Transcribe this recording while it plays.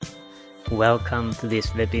Welcome to this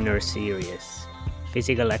webinar series.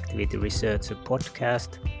 Physical Activity Researcher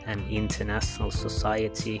podcast and International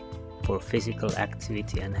Society for Physical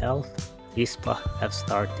Activity and Health, ISPA, have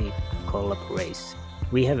started a collaboration.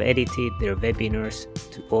 We have edited their webinars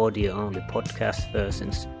to audio-only podcast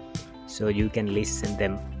versions, so you can listen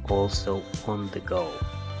them also on the go.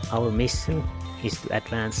 Our mission is to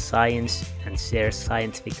advance science and share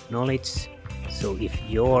scientific knowledge, so if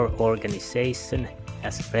your organization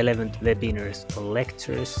has relevant webinars or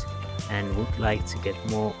lectures and would like to get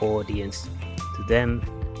more audience to them,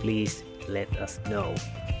 please let us know.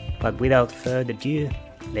 But without further ado,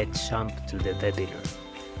 let's jump to the webinar.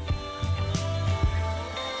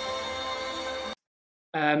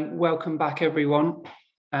 Welcome back, everyone,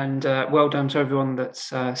 and well done to everyone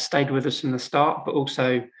that's stayed with us from the start, but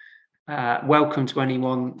also welcome to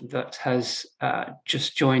anyone that has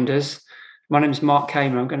just joined us. My name is Mark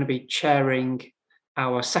Kamer. I'm going to be chairing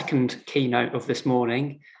our second keynote of this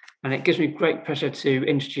morning, and it gives me great pleasure to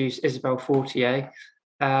introduce Isabelle Fortier.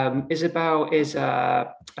 Isabelle is an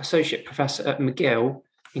associate professor at McGill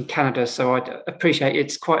in Canada, so I appreciate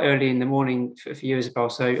it's quite early in the morning for you, Isabelle,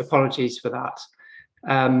 so apologies for that.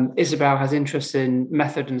 Isabelle has interest in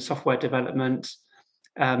method and software development,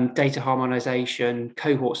 data harmonization,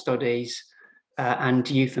 cohort studies, and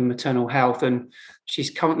youth and maternal health, and she's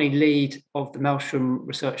currently lead of the Maelstrom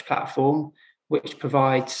Research Platform, which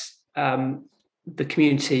provides the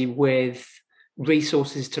community with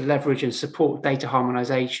resources to leverage and support data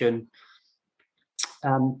harmonization.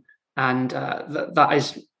 That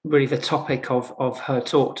is really the topic of her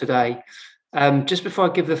talk today. Just before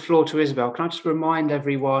I give the floor to Isabelle, can I just remind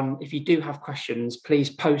everyone, if you do have questions, please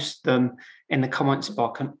post them in the comments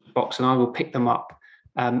box and I will pick them up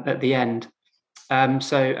at the end.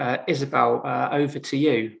 Isabelle, over to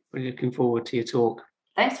you. Really looking forward to your talk.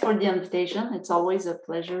 Thanks for the invitation. It's always a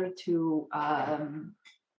pleasure to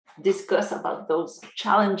discuss about those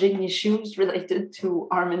challenging issues related to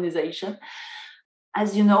harmonization.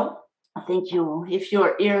 As you know, I think if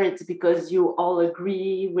you're here, it's because you all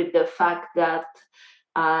agree with the fact that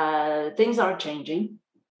things are changing.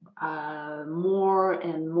 More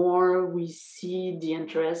and more we see the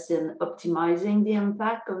interest in optimizing the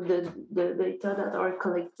impact of the data that are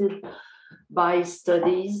collected by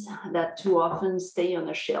studies that too often stay on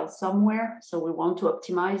a shelf somewhere. So we want to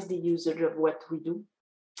optimize the usage of what we do.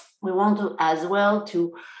 We want to as well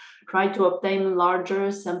to try to obtain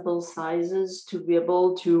larger sample sizes to be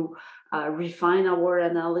able to refine our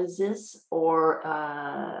analysis or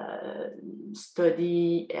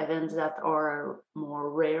study events that are more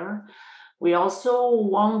rare. We also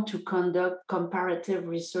want to conduct comparative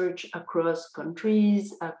research across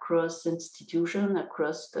countries, across institutions,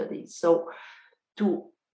 across studies. So to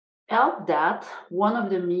help that, one of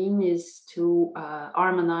the means is to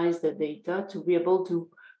harmonize the data to be able to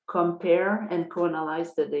compare and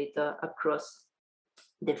co-analyze the data across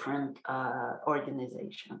different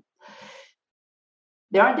organizations.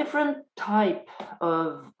 There are different types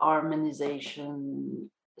of harmonization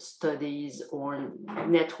studies or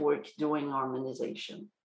network doing harmonization.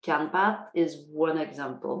 CANPATH is one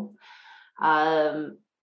example.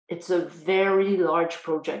 It's a very large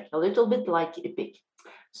project, a little bit like EPIC.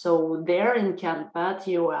 So there in CANPATH,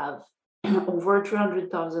 you have over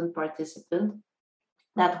 300,000 participants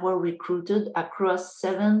that were recruited across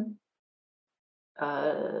 7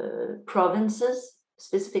 provinces,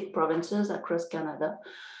 specific provinces across Canada.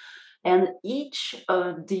 And each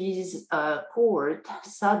of these cohorts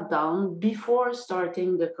sat down before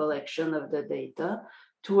starting the collection of the data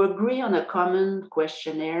to agree on a common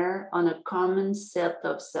questionnaire, on a common set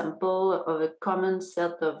of sample, of a common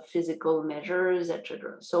set of physical measures,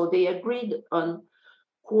 etc. So they agreed on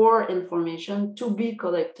core information to be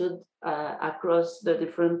collected across the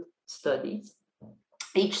different studies.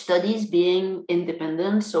 Each studies being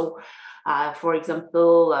independent. So for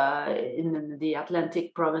example, in the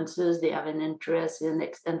Atlantic provinces, they have an interest in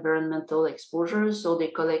environmental exposures, so they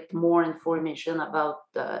collect more information about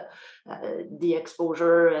the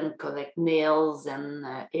exposure and collect nails and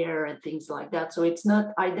air and things like that. So it's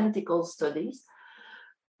not identical studies,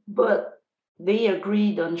 but they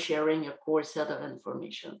agreed on sharing a core set of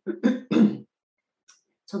information.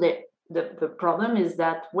 So the problem is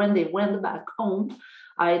that when they went back home,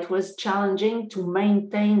 it was challenging to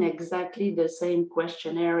maintain exactly the same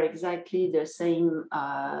questionnaire, exactly the same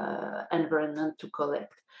environment to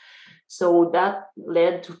collect. So that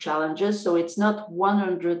led to challenges. So it's not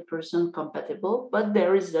 100% compatible, but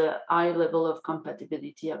there is a high level of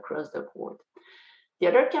compatibility across the board. The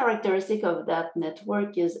other characteristic of that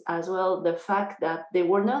network is as well the fact that they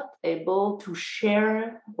were not able to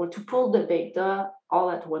share or to pull the data all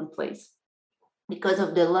at one place. because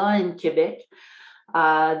of the law in Quebec,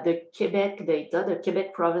 the Quebec data, the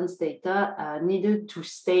Quebec province data needed to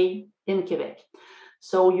stay in Quebec.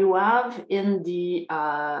 So you have in the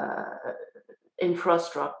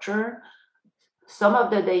infrastructure some of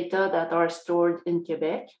the data that are stored in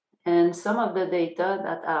Quebec and some of the data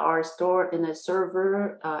that are stored in a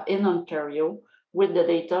server in Ontario with the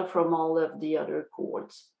data from all of the other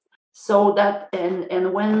cohorts. So that,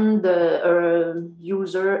 and when the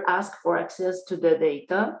user asks for access to the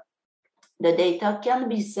data can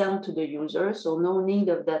be sent to the user, so no need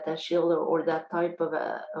of data shield or that type of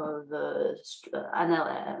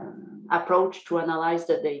approach to analyze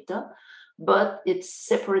the data, but it's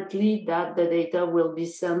separately that the data will be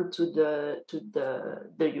sent to the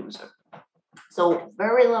user. So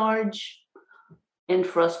very large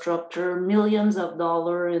infrastructure, millions of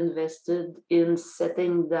dollars invested in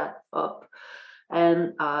setting that up.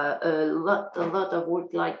 And a lot of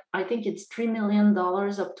work, like I think it's $3 million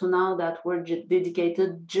up to now that were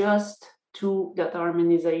dedicated just to data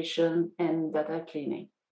harmonization and data cleaning.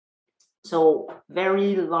 So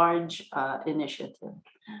very large initiative.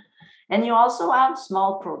 And you also have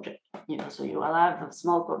small project, so you will have a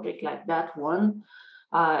small project like that one.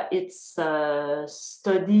 It's a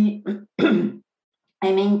study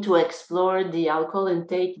aiming to explore the alcohol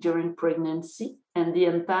intake during pregnancy and the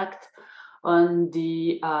impact on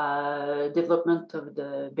the development of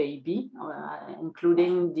the baby,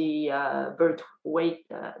 including the birth weight,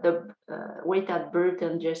 weight at birth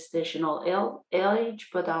and gestational age,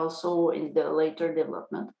 but also in the later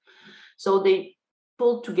development. So they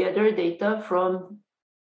pulled together data from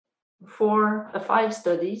 5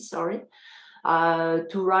 studies, to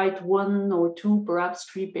write 1 or 2, perhaps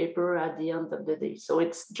 3 papers at the end of the day. So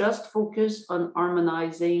it's just focused on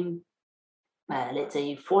harmonizing let's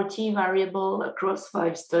say 40 variables across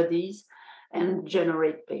 5 studies and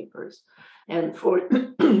generate papers. And for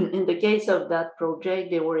in the case of that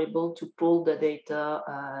project, they were able to pull the data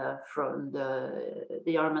from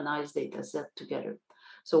the harmonized data set together.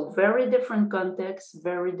 So very different contexts,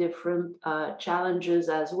 very different challenges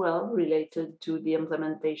as well related to the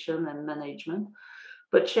implementation and management,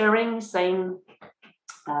 but sharing same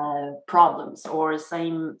problems or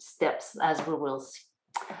same steps, as we will see.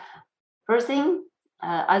 First thing,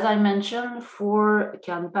 as I mentioned, for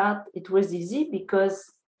CanPath, it was easy because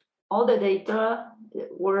all the data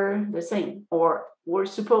were the same or were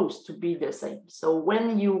supposed to be the same. So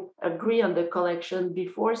when you agree on the collection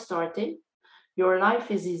before starting, your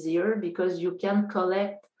life is easier because you can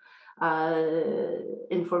collect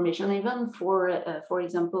information, even for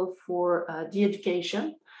example, for the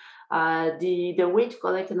education. The way to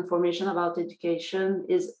collect information about education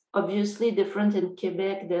is obviously different in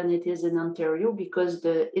Quebec than it is in Ontario because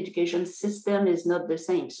the education system is not the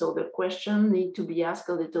same. So the question need to be asked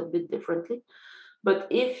a little bit differently. But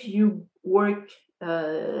if you work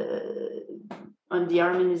on the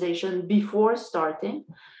harmonization before starting,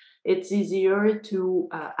 it's easier to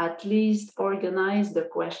at least organize the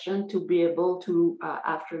question to be able to,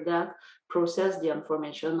 after that, process the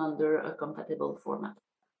information under a compatible format.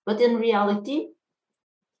 But in reality,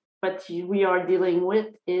 what we are dealing with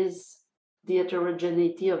is the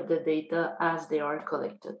heterogeneity of the data as they are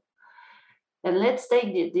collected. And let's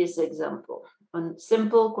take this example. A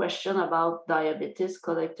simple question about diabetes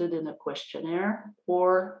collected in a questionnaire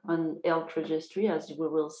or an health registry, as we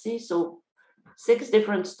will see. So 6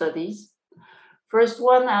 different studies. First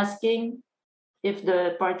one asking if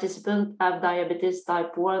the participant have diabetes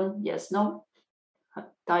type 1, yes, no.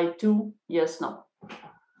 Type 2, yes, no.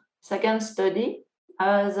 Second study,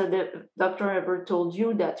 has the doctor ever told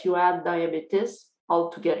you that you have diabetes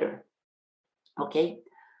altogether? Okay.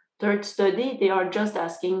 Third study, they are just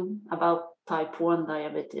asking about type 1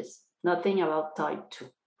 diabetes, nothing about type 2.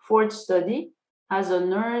 Fourth study, as a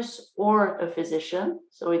nurse or a physician,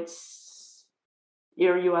 so it's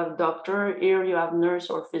here you have doctor, here you have nurse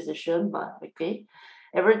or physician, but okay.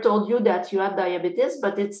 Ever told you that you have diabetes,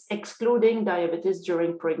 but it's excluding diabetes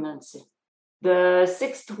during pregnancy? The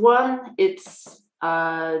 6th one, it's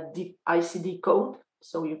the ICD code,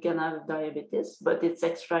 so you can have diabetes, but it's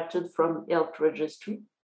extracted from health registry.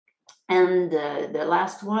 And the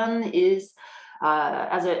last one is,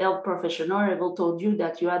 as a health professional, I will told you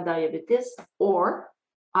that you had diabetes or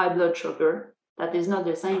high blood sugar. That is not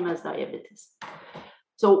the same as diabetes.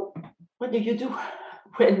 So what do you do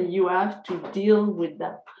when you have to deal with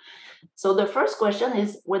that? So the first question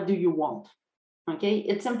is, what do you want? Okay,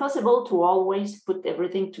 it's impossible to always put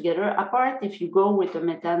everything together, apart if you go with a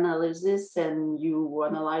meta-analysis and you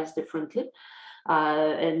analyze differently,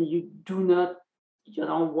 and you do not,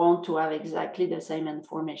 want to have exactly the same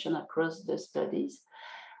information across the studies.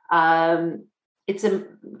 it's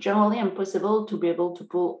generally impossible to be able to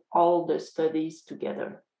pull all the studies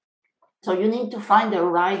together. So you need to find the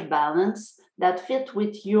right balance that fit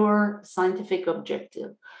with your scientific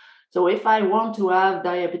objective. So if I want to have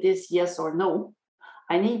diabetes, yes or no,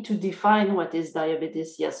 I need to define what is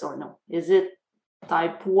diabetes, yes or no. Is it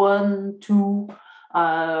type 1, 2,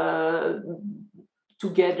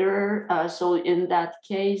 together? So in that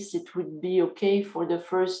case, it would be okay for the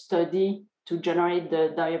first study to generate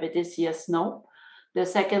the diabetes, yes, no. The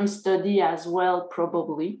second study as well,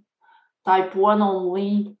 probably. Type 1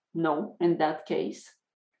 only, no, in that case.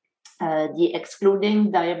 The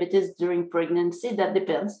excluding diabetes during pregnancy, that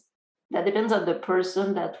depends. That depends on the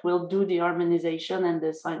person that will do the harmonization and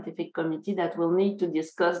the scientific committee that will need to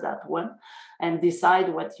discuss that one and decide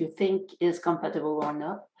what you think is compatible or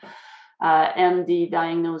not. And the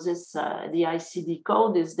diagnosis, the ICD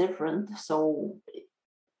code is different. So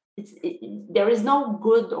there is no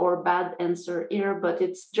good or bad answer here, but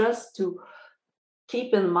it's just to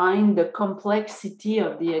keep in mind the complexity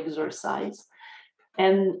of the exercise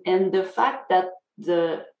and the fact that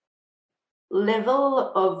the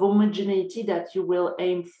level of homogeneity that you will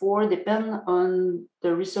aim for depend on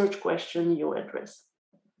the research question you address.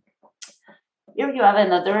 Here you have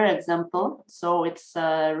another example. So it's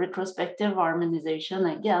retrospective harmonization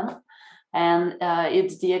again. And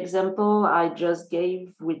it's the example I just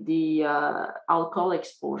gave with the alcohol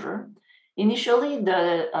exposure. Initially,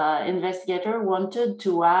 the investigator wanted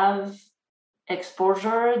to have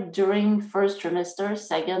exposure during first trimester,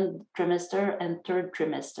 second trimester, and third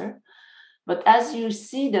trimester. But as you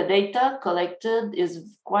see, the data collected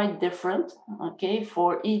is quite different, okay,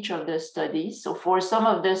 for each of the studies. So for some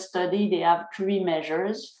of the study, they have 3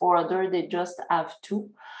 measures. For other, they just have 2.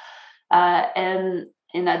 And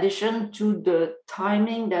in addition to the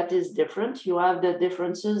timing that is different, you have the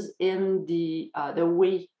differences in the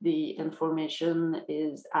way the information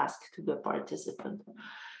is asked to the participant.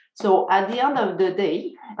 So at the end of the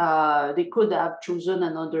day, they could have chosen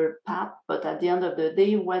another path, but at the end of the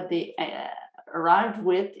day, what they arrived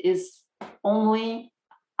with is only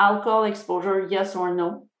alcohol exposure, yes or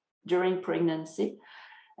no, during pregnancy,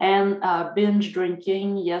 and binge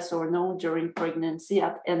drinking, yes or no, during pregnancy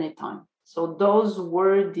at any time. So those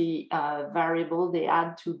were the variables they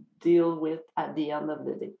had to deal with at the end of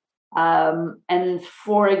the day. And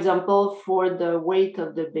for example, for the weight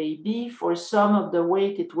of the baby, for some of the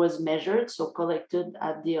weight, it was measured, so collected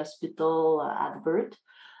at the hospital at birth.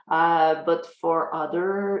 But for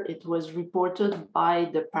other, it was reported by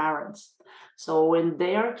the parents. So in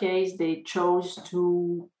their case, they chose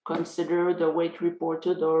to consider the weight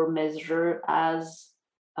reported or measured as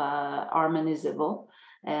harmonizable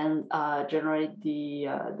and generate the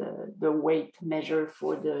weight measure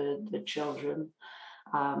for the children.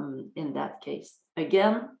 In that case,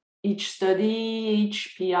 again, each study,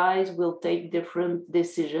 each PIs will take different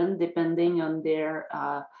decisions depending on their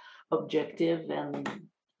objective and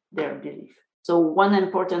their belief. So one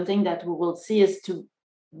important thing that we will see is to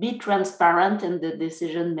be transparent in the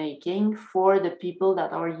decision making for the people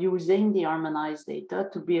that are using the harmonized data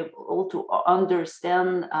to be able to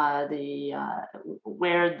understand how the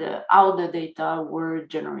data were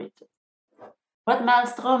generated. What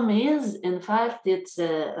Maelstrom is, in fact, it's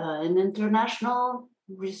an international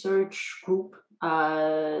research group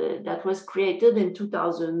that was created in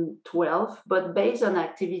 2012, but based on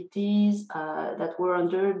activities that were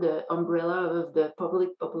under the umbrella of the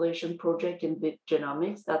Public Population Project in Big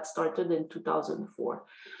Genomics that started in 2004.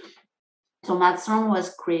 So Maelstrom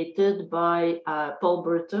was created by Paul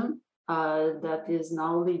Burton, that is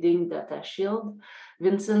now leading DataShield,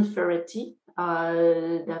 Vincent Ferretti,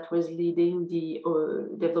 that was leading the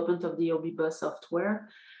development of the OBIBA software,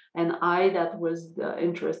 and I that was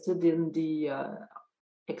interested in the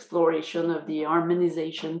exploration of the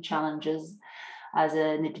harmonization challenges as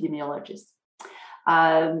an epidemiologist.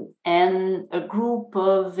 And a group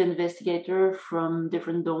of investigators from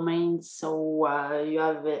different domains. So you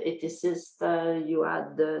have ethicists, you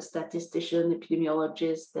had the statistician,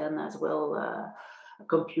 epidemiologist, and as well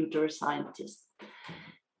computer scientists.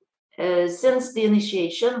 Since the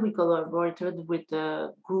initiation, we collaborated with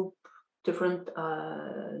a group, different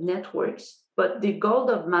networks, but the goal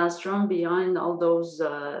of Maelstrom behind all those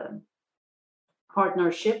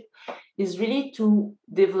partnerships is really to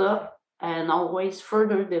develop and always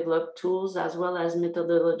further develop tools as well as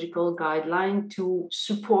methodological guidelines to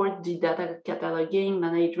support the data cataloging,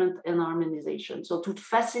 management, and harmonization. So to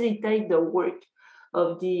facilitate the work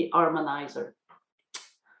of the harmonizer.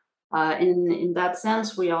 In that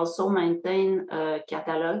sense, we also maintain a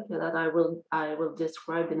catalog that I will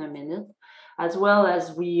describe in a minute, as well as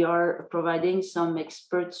we are providing some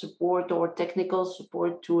expert support or technical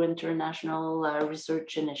support to international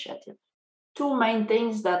research initiatives. Two main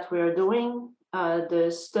things that we're doing, the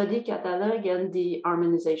study catalog and the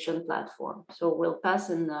harmonization platform. So we'll pass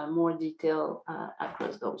in more detail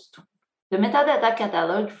across those two. The metadata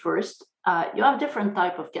catalog first, you have different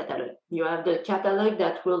type of catalog. You have the catalog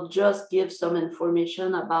that will just give some information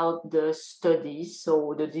about the studies, so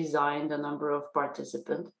the design, the number of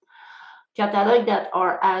participants. Catalog that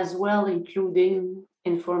are as well including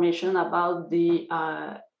information about the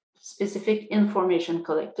specific information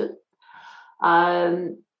collected.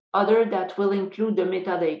 Other that will include the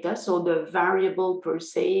metadata, so the variable per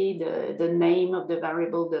se, the name of the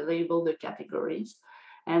variable, the label, the categories.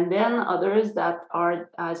 And then others that are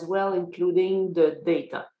as well including the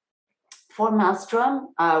data. For Maelstrom,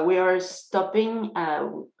 we are stopping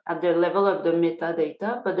at the level of the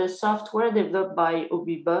metadata, but the software developed by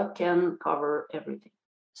Obiba can cover everything.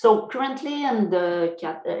 So currently, and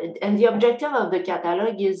the objective of the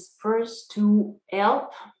catalog is first to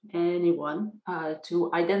help anyone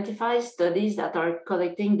to identify studies that are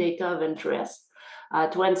collecting data of interest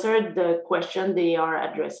to answer the question they are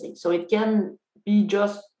addressing. So it can be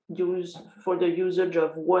just used for the usage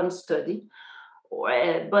of one study,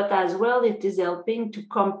 but as well, it is helping to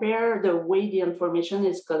compare the way the information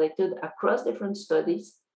is collected across different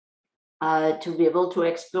studies to be able to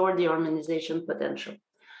explore the harmonization potential.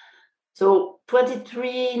 So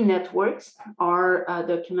 23 networks are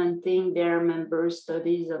documenting their member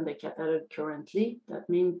studies on the catalog currently. That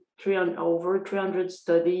means over 300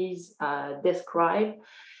 studies described.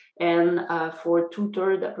 And for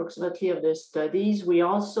 2/3 approximately of the studies, we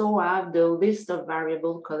also have the list of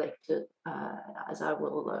variables collected, as I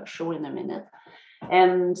will show in a minute.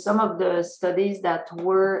 And some of the studies that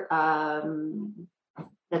were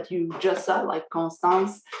that you just saw, like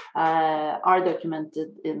Constance, are documented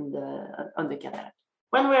on the catalog.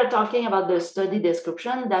 When we are talking about the study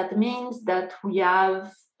description, that means that we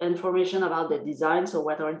have information about the design. So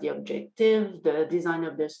what are the objectives, the design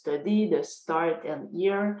of the study, the start and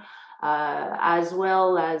year, as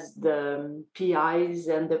well as the PIs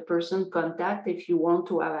and the person contact if you want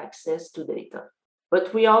to have access to data.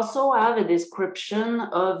 But we also have a description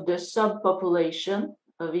of the subpopulation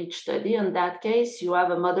of each study. In that case, you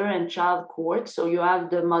have a mother and child cohort. So you have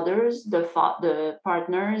the mothers, the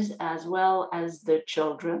partners, as well as the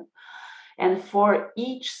children. And for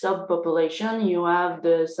each subpopulation, you have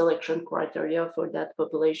the selection criteria for that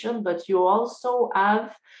population, but you also have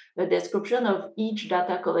a description of each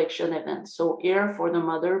data collection event. So here for the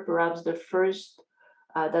mother, perhaps the first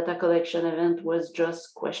data collection event was just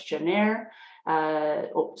questionnaire.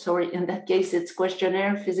 In that case, it's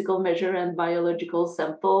questionnaire, physical measure, and biological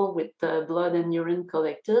sample with blood and urine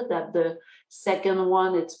collected. At the second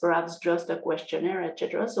one, it's perhaps just a questionnaire,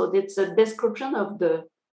 etc. So it's a description of the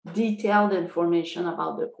detailed information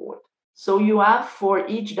about the cohort. So you have for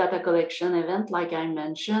each data collection event, like I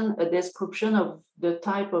mentioned, a description of the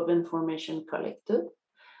type of information collected.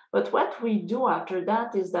 But what we do after that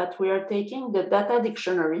is that we are taking the data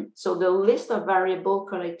dictionary, so the list of variables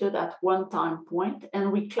collected at one time point,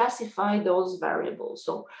 and we classify those variables.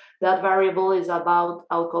 So that variable is about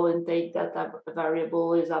alcohol intake, that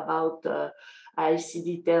variable is about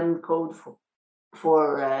ICD-10 code for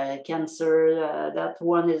cancer, that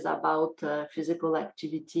one is about physical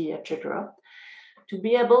activity, etc., to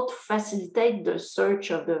be able to facilitate the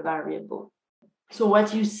search of the variable. So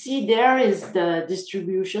what you see there is the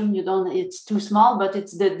distribution. It's too small, but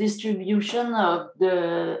it's the distribution of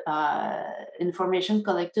the information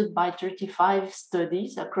collected by 35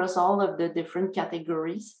 studies across all of the different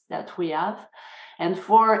categories that we have. And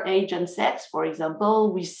for age and sex, for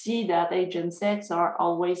example, we see that age and sex are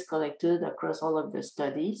always collected across all of the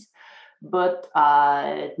studies, but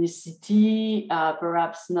ethnicity,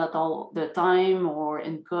 perhaps not all the time, or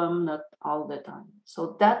income, not all the time.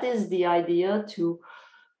 So that is the idea, to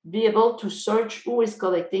be able to search who is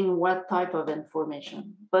collecting what type of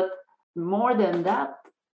information. But more than that,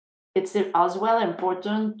 it's as well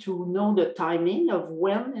important to know the timing of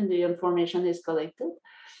when the information is collected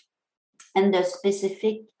and the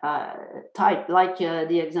specific type, like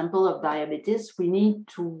the example of diabetes. We need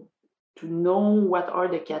to know what are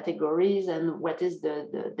the categories and what is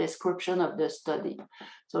the description of the study.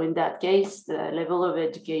 So in that case, the level of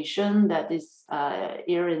education that is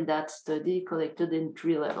here in that study collected in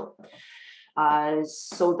 3 levels.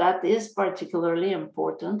 So that is particularly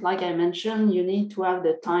important. Like I mentioned, you need to have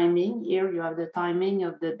the timing. Here you have the timing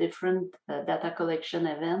of the different data collection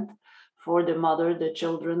event for the mother, the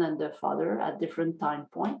children, and the father at different time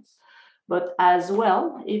points. But as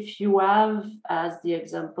well, if you have, as the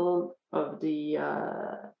example of the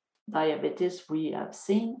diabetes we have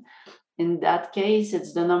seen, in that case,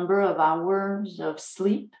 it's the number of hours of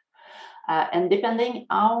sleep. And depending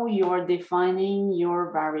how you're defining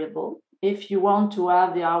your variable, if you want to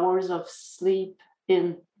have the hours of sleep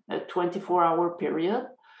in a 24-hour period,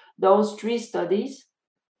 those 3 studies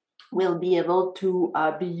will be able to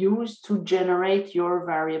be used to generate your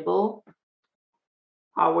variable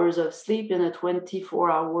hours of sleep in a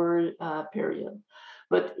 24-hour period.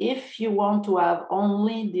 But if you want to have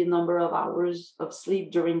only the number of hours of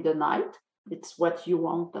sleep during the night, it's what you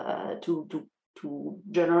want to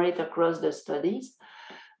generate across the studies,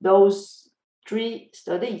 those 3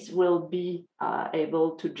 studies will be able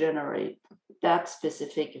to generate that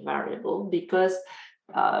specific variable because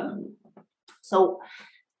so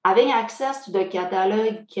having access to the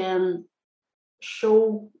catalog can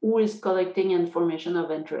show who is collecting information of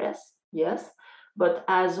interest, yes, but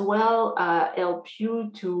as well help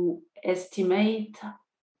you to estimate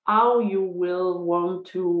how you will want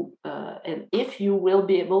to, and if you will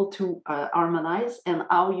be able to harmonize and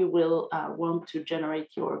how you will want to generate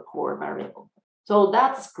your core variable. So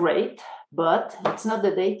that's great, but it's not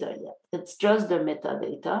the data yet. It's just the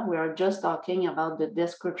metadata. We are just talking about the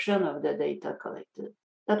description of the data collected.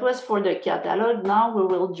 That was for the catalog. Now we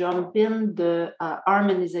will jump in the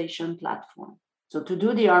harmonization platform. So to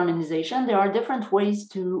do the harmonization, there are different ways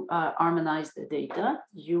to harmonize the data.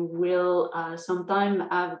 You will sometimes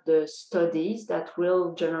have the studies that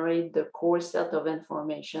will generate the core set of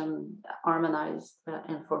information, harmonized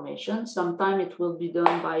information. Sometimes it will be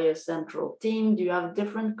done by a central team. You have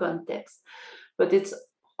different contexts, but it's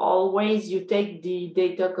always you take the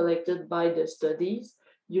data collected by the studies,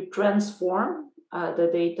 you transform the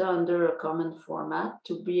data under a common format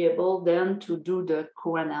to be able then to do the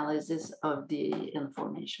co-analysis of the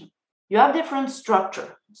information. You have different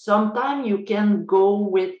structure. Sometimes you can go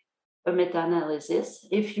with a meta-analysis.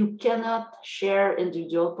 If you cannot share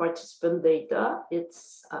individual participant data,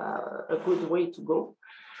 it's a good way to go.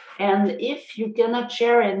 And if you cannot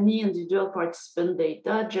share any individual participant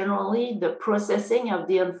data, generally the processing of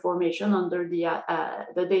the information under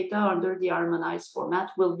the data under the harmonized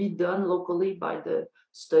format will be done locally by the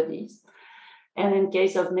studies. And in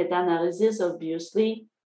case of meta-analysis, obviously,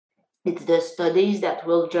 it's the studies that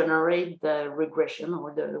will generate the regression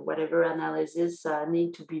or the whatever analysis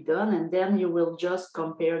need to be done, and then you will just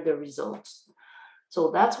compare the results.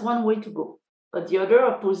 So that's one way to go. But the other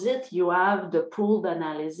opposite, you have the pooled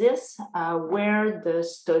analysis, where the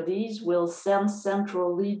studies will send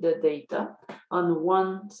centrally the data on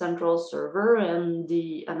one central server, and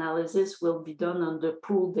the analysis will be done on the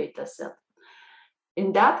pooled data set.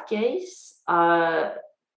 In that case,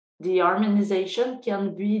 the harmonization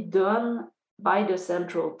can be done by the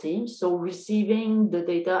central team, so receiving the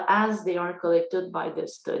data as they are collected by the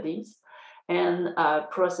studies, and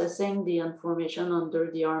processing the information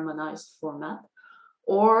under the harmonized format,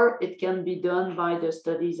 or it can be done by the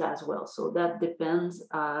studies as well. So that depends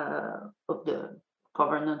of the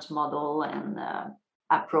governance model and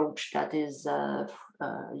approach that is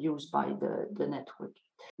used by the network.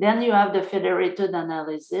 Then you have the federated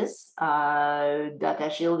analysis.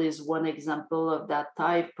 DataShield is one example of that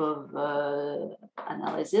type of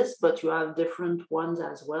analysis, but you have different ones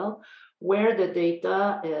as well, where the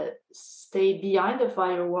data stay behind the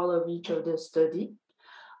firewall of each of the study.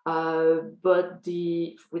 But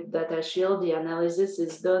with DataShield, the analysis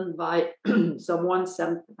is done by someone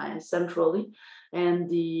centrally, and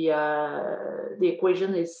the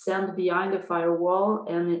equation is sent behind the firewall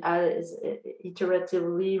and it is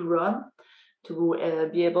iteratively run to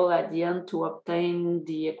be able at the end to obtain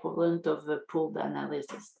the equivalent of a pooled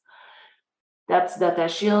analysis. That's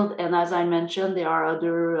DataShield, and as I mentioned, there are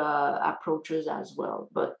other approaches as well,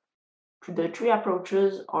 but the 3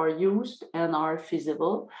 approaches are used and are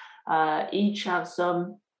feasible. Each have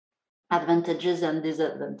some advantages and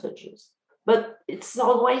disadvantages, but it's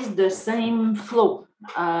always the same flow.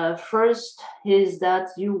 First is that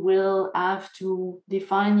you will have to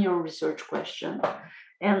define your research question.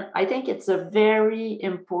 And I think it's a very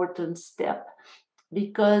important step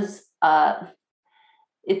because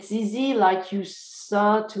it's easy, like you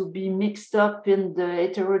saw, to be mixed up in the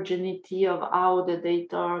heterogeneity of how the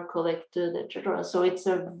data are collected, etc. So it's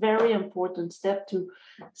a very important step to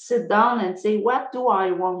sit down and say, what do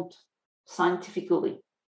I want scientifically?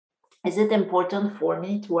 Is it important for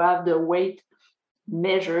me to have the weight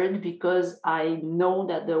measured because I know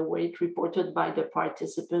that the weight reported by the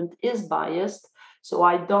participant is biased? So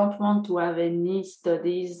I don't want to have any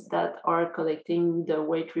studies that are collecting the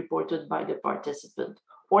weight reported by the participant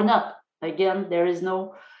or not. Again, there is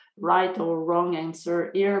no right or wrong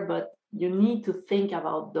answer here, but you need to think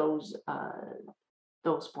about those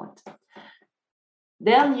points.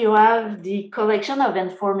 Then you have the collection of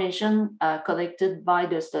information collected by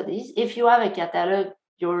the studies. If you have a catalog,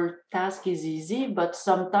 your task is easy, but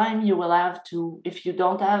sometimes you will have to, if you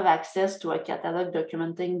don't have access to a catalog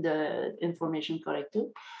documenting the information collected,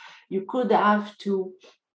 you could have to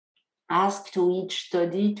ask to each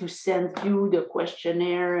study to send you the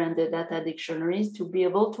questionnaire and the data dictionaries to be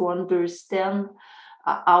able to understand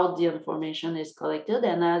how the information is collected,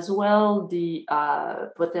 and as well the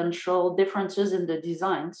potential differences in the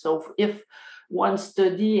design. So if one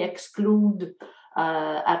study exclude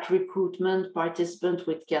at recruitment participants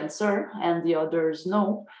with cancer and the others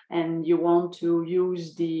no, and you want to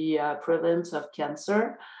use the prevalence of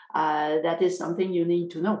cancer, that is something you need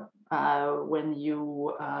to know when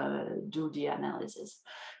you do the analysis.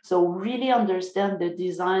 So really understand the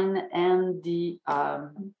design and the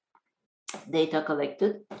data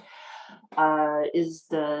collected is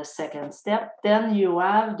the second step. Then you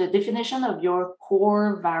have the definition of your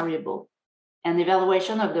core variable and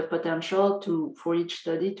evaluation of the potential for each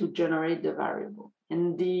study to generate the variable.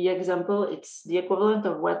 In the example, it's the equivalent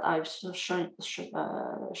of what I've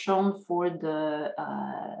shown for the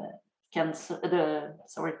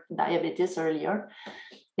diabetes earlier.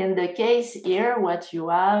 In the case here, what you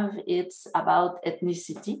have, it's about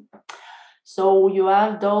ethnicity. So you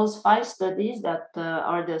have those 5 studies that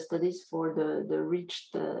are the studies for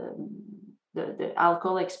the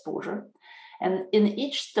alcohol exposure. And in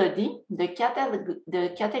each study,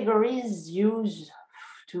 the categories used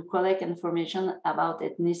to collect information about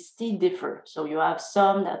ethnicity differ. So you have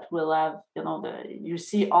some that will have, you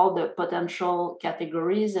see all the potential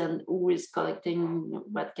categories and who is collecting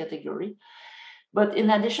what category. But in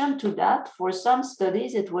addition to that, for some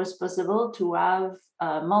studies, it was possible to have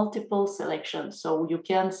multiple selections. So you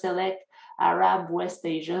can select Arab, West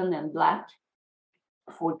Asian, and Black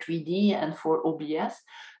for 3D and for OBS.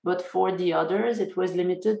 But for the others, it was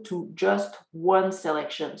limited to just one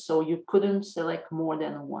selection. So you couldn't select more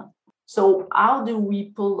than one. So how do we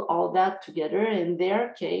pull all that together? In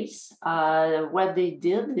their case, what they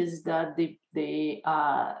did is that they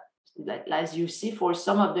as you see, for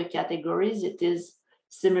some of the categories, it is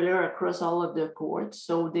similar across all of the cohorts.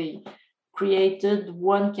 So they created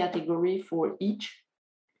one category for each.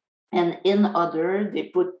 And in other, they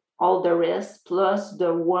put all the rest plus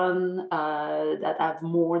the one that have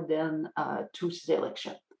more than 2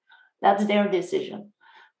 selections. That's their decision,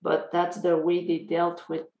 but that's the way they dealt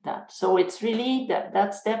with that. So it's really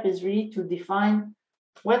that step is really to define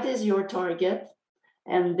what is your target,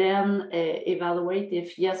 and then evaluate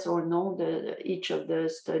if yes or no each of the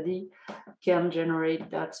study can generate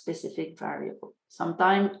that specific variable.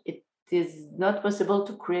 Sometimes it is not possible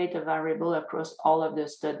to create a variable across all of the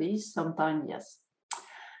studies, sometimes yes.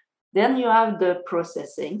 Then you have the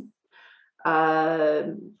processing.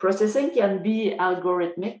 Processing can be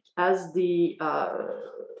algorithmic, as the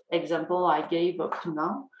example I gave up to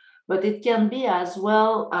now, but it can be as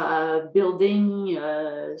well building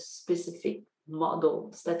a specific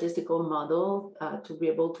model, statistical model, to be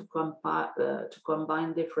able to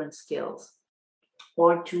combine different scales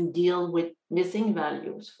or to deal with missing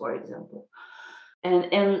values, for example.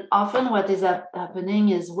 And often what is happening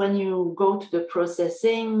is when you go to the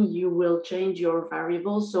processing, you will change your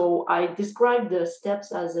variables. So I described the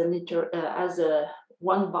steps as a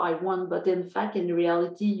one by one, but in fact, in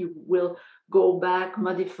reality, you will go back,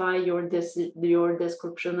 modify your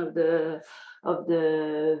description of the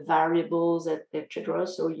variables, etc.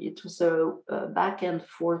 So it was a back and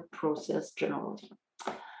forth process generally.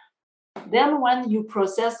 Then when you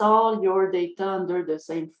process all your data under the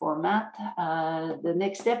same format, the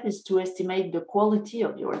next step is to estimate the quality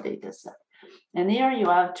of your data set. And here you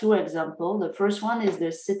have 2 examples. The first one is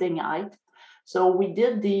the sitting height. So we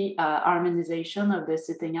did the harmonization of the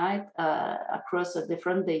sitting height across a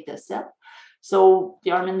different data set. So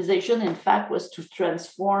the harmonization, in fact, was to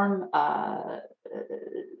transform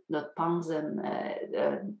not pounds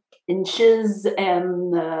and inches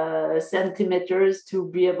and centimeters to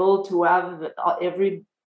be able to have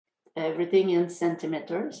everything in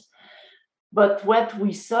centimeters. But what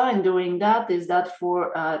we saw in doing that is that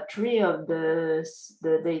for 3 of the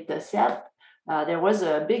data set, there was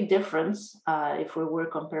a big difference if we were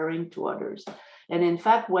comparing to others. And in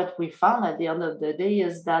fact, what we found at the end of the day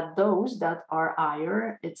is that those that are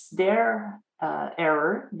higher, it's their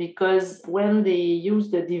error, because when they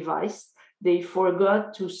use the device, they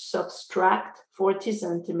forgot to subtract 40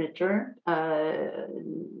 centimeter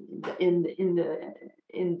in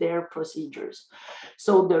in their procedures.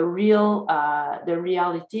 So the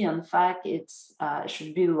reality, in fact, it's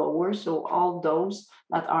should be lower. So all those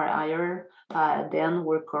that are higher then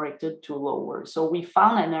were corrected to lower. So we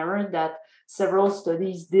found an error that several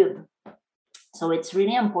studies did. So it's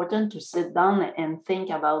really important to sit down and think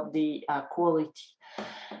about the quality.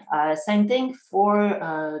 Same thing for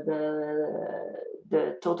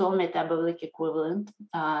the total metabolic equivalent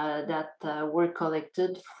that were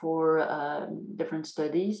collected for different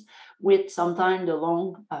studies, with sometimes the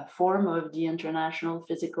long form of the International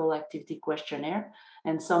Physical Activity Questionnaire,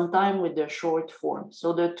 and sometimes with the short form.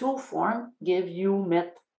 So the two form give you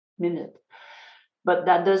minute, but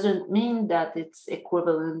that doesn't mean that it's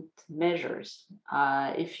equivalent measures.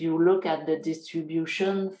 If you look at the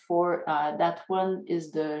distribution for that one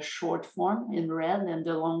is the short form in red and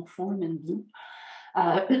the long form in blue.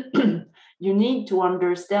 You need to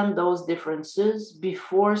understand those differences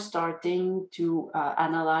before starting to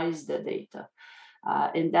analyze the data.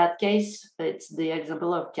 In that case, it's the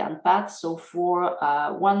example of CanPath. So for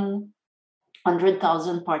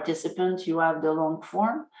 100,000 participants, you have the long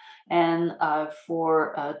form. And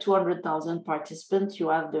for 200,000 participants, you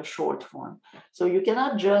have the short form. So you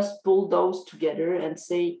cannot just pull those together and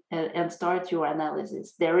say and start your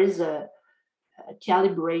analysis. There is a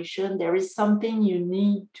calibration. There is something you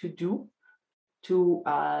need to do to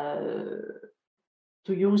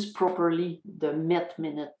use properly the minute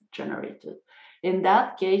generated. In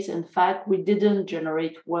that case, in fact, we didn't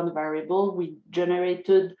generate one variable. We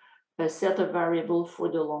generated a set of variables for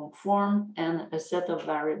the long form and a set of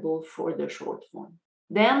variables for the short form.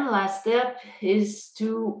 Then last step is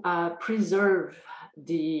to preserve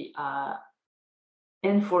the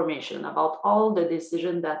information about all the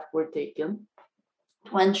decisions that were taken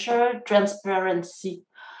to ensure transparency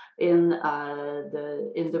in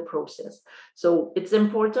the process. So it's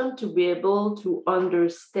important to be able to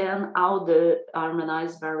understand how the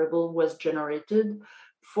harmonized variable was generated,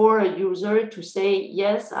 for a user to say,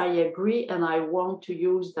 yes, I agree and I want to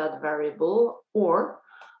use that variable, or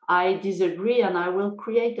I disagree and I will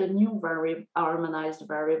create a new harmonized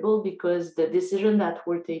variable because the decision that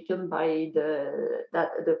were taken by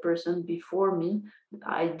the person before me,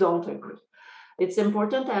 I don't agree. It's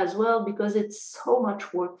important as well because it's so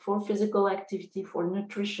much work for physical activity, for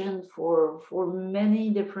nutrition, for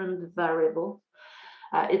many different variables.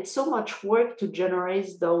 It's so much work to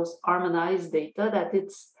generate those harmonized data that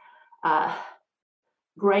it's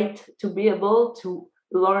great to be able to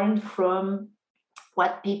learn from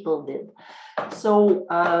what people did. So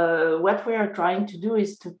what we are trying to do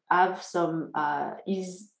is to have some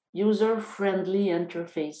user-friendly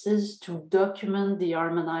interfaces to document the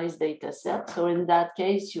harmonized data set. So in that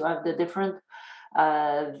case, you have the different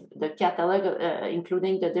the catalog,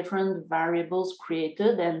 including the different variables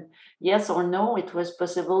created, and yes or no, it was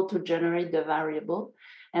possible to generate the variable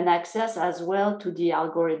and access as well to the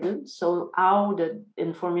algorithm. So how the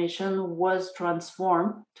information was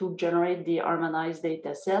transformed to generate the harmonized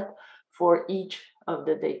data set for each of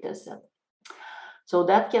the data set. So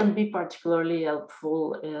that can be particularly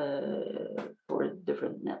helpful for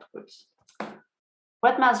different networks.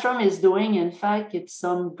 What Maelstrom is doing, in fact, it's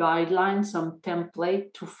some guidelines, some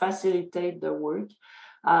template to facilitate the work.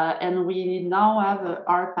 And we now have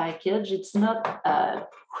our package. It's not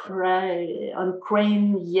on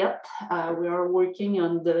Crane yet. We are working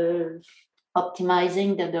on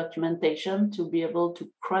optimizing the documentation to be able to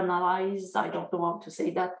chronologize, I don't know how to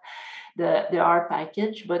say that, the R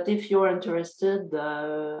package. But if you're interested,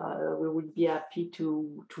 we would be happy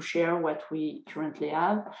to share what we currently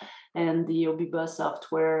have and the Obiba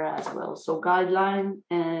software as well. So guideline,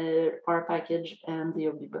 R package, and the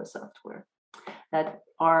Obiba software that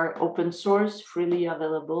are open source, freely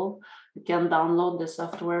available. You can download the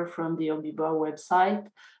software from the Obiba website.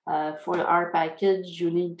 For our package,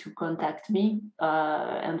 you need to contact me.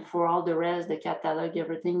 And for all the rest, the catalog,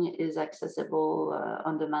 everything is accessible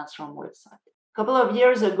on the Maelstrom website. A couple of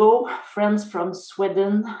years ago, friends from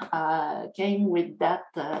Sweden came with that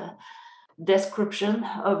description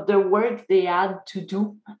of the work they had to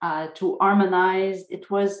do to harmonize.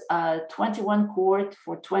 It was 21 cohort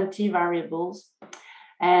for 20 variables.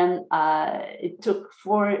 And it took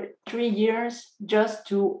for 3 years just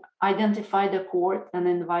to identify the cohort and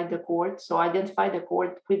invite the cohort. So identify the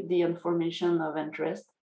cohort with the information of interest.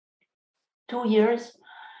 2 years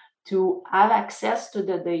to have access to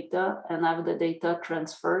the data and have the data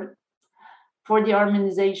transferred. For the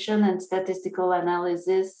harmonization and statistical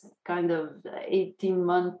analysis, kind of 18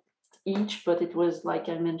 months each, but it was, like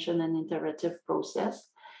I mentioned, an iterative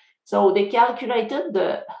process. So they calculated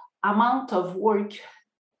the amount of work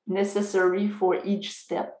necessary for each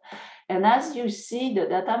step. And as you see, the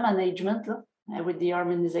data management with the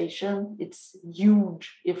harmonization, it's huge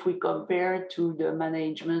if we compare to the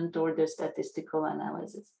management or the statistical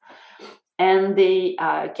analysis. And they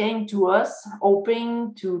came to us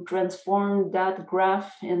hoping to transform that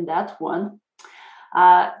graph in that one.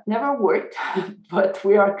 Never worked, but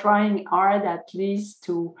we are trying hard at least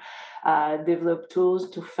to develop tools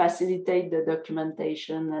to facilitate the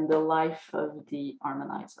documentation and the life of the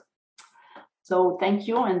harmonizer. So thank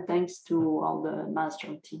you, and thanks to all the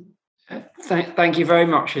Maelstrom team. Thank you very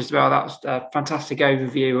much, Isabelle. That was a fantastic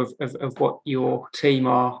overview of what your team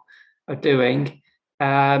are doing.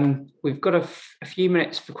 We've got a few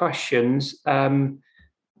minutes for questions.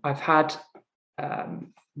 I've had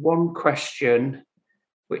one question,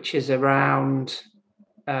 which is around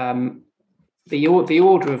the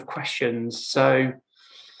order of questions. So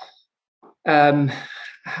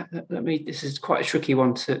this is quite a tricky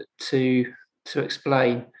one to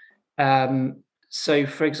explain. So,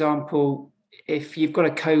 for example, if you've got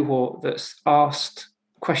a cohort that's asked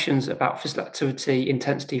questions about physical activity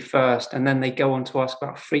intensity first, and then they go on to ask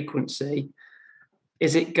about frequency,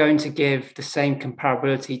 is it going to give the same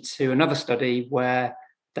comparability to another study where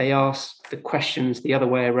they ask the questions the other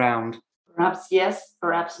way around? Perhaps yes,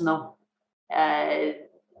 perhaps no.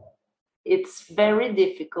 It's very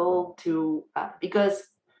difficult to, because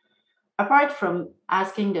apart from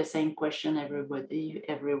asking the same question everybody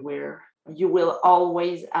everywhere, you will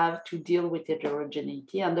always have to deal with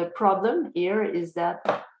heterogeneity. And the problem here is that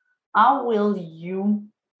how will you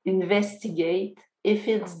investigate if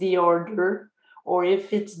it's the order, or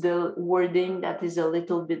if it's the wording that is a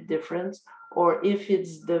little bit different, or if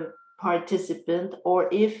it's the participant, or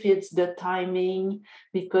if it's the timing,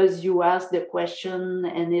 because you ask the question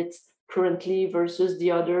and it's currently versus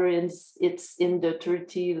the other, and it's in the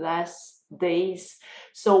 30 last days.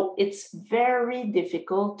 So it's very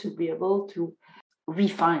difficult to be able to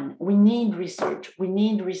refine. We need research. We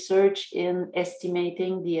need research in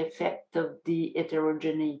estimating the effect of the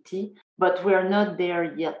heterogeneity, but we're not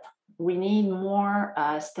there yet. We need more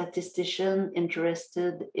statisticians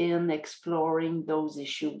interested in exploring those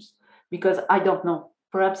issues, because I don't know.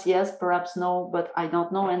 Perhaps yes, perhaps no, but I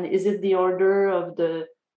don't know. And is it the order of the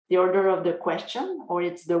question, or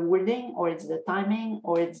it's the wording, or it's the timing,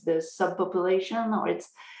 or it's the subpopulation, or it's,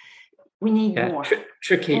 we need more.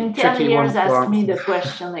 Tricky. In 10 years, ask me the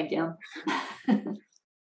question again.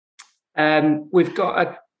 We've got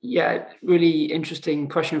a really interesting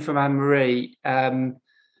question from Anne-Marie.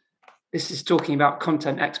 This is talking about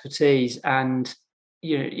content expertise, and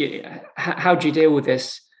how do you deal with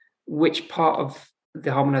this? Which part of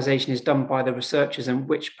the harmonization is done by the researchers and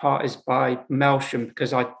which part is by Maelstrom?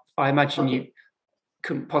 Because I imagine you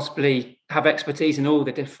couldn't possibly have expertise in all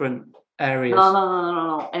the different areas.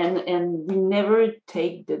 No. And we never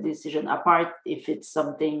take the decision, apart if it's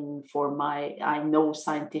something I know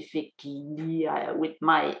scientifically with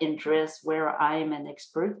my interest where I'm an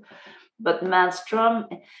expert. But Maelstrom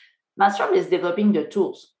is developing the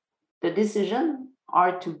tools. The decisions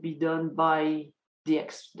are to be done by the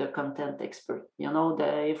content expert.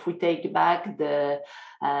 If we take back the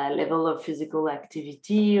level of physical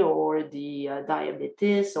activity or the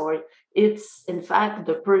diabetes, or it's in fact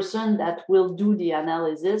the person that will do the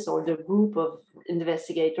analysis, or the group of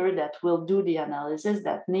investigators that will do the analysis,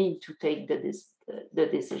 that need to take the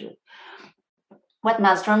decision. What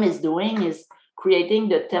Maelstrom is doing is creating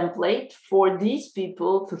the template for these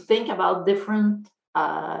people to think about different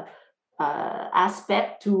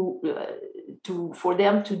aspect for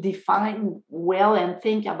them to define well and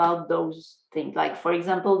think about those things. Like, for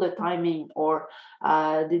example, the timing, or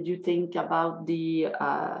did you think about the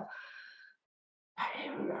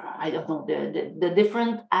I don't know, the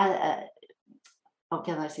different how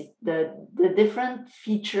can I say, the different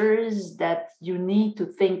features that you need to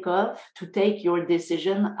think of to take your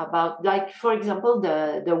decision about, like, for example,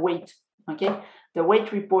 the weight, okay? The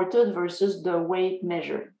weight reported versus the weight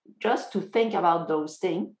measured. Just to think about those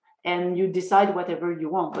things, and you decide whatever you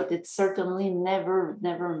want, but it's certainly never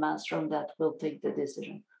Maelstrom that will take the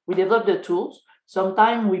decision. We develop the tools.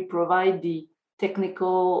 Sometimes we provide the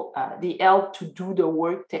technical, the help to do the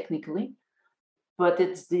work technically, but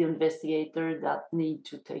it's the investigator that need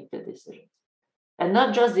to take the decision. And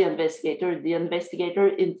not just the investigator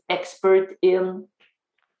is expert in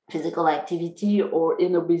physical activity, or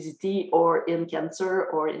in obesity, or in cancer,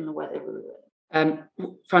 or in whatever.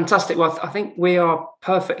 Fantastic. Well, I think we are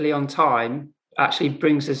perfectly on time. Actually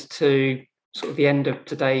brings us to sort of the end of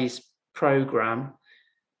today's program.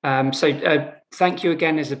 So thank you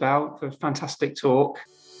again, Isabelle, for a fantastic talk.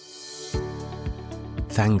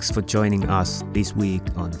 Thanks for joining us this week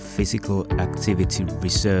on Physical Activity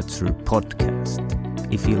Researcher Podcast.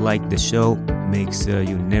 If you like the show, make sure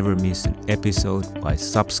you never miss an episode by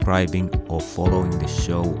subscribing or following the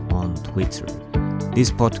show on Twitter.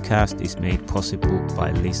 This podcast is made possible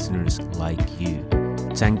by listeners like you.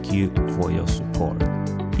 Thank you for your support.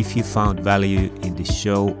 If you found value in the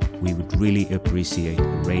show, we would really appreciate a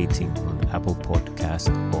rating on Apple Podcast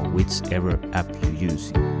or whichever app you're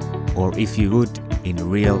using. Or if you would, in a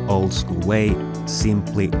real old school way,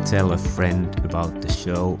 simply tell a friend about the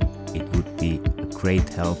show. It would be a great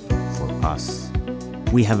help for us.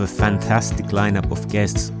 We have a fantastic lineup of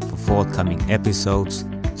guests for forthcoming episodes,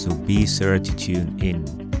 so be sure to tune in.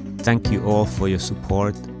 Thank you all for your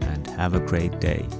support and have a great day.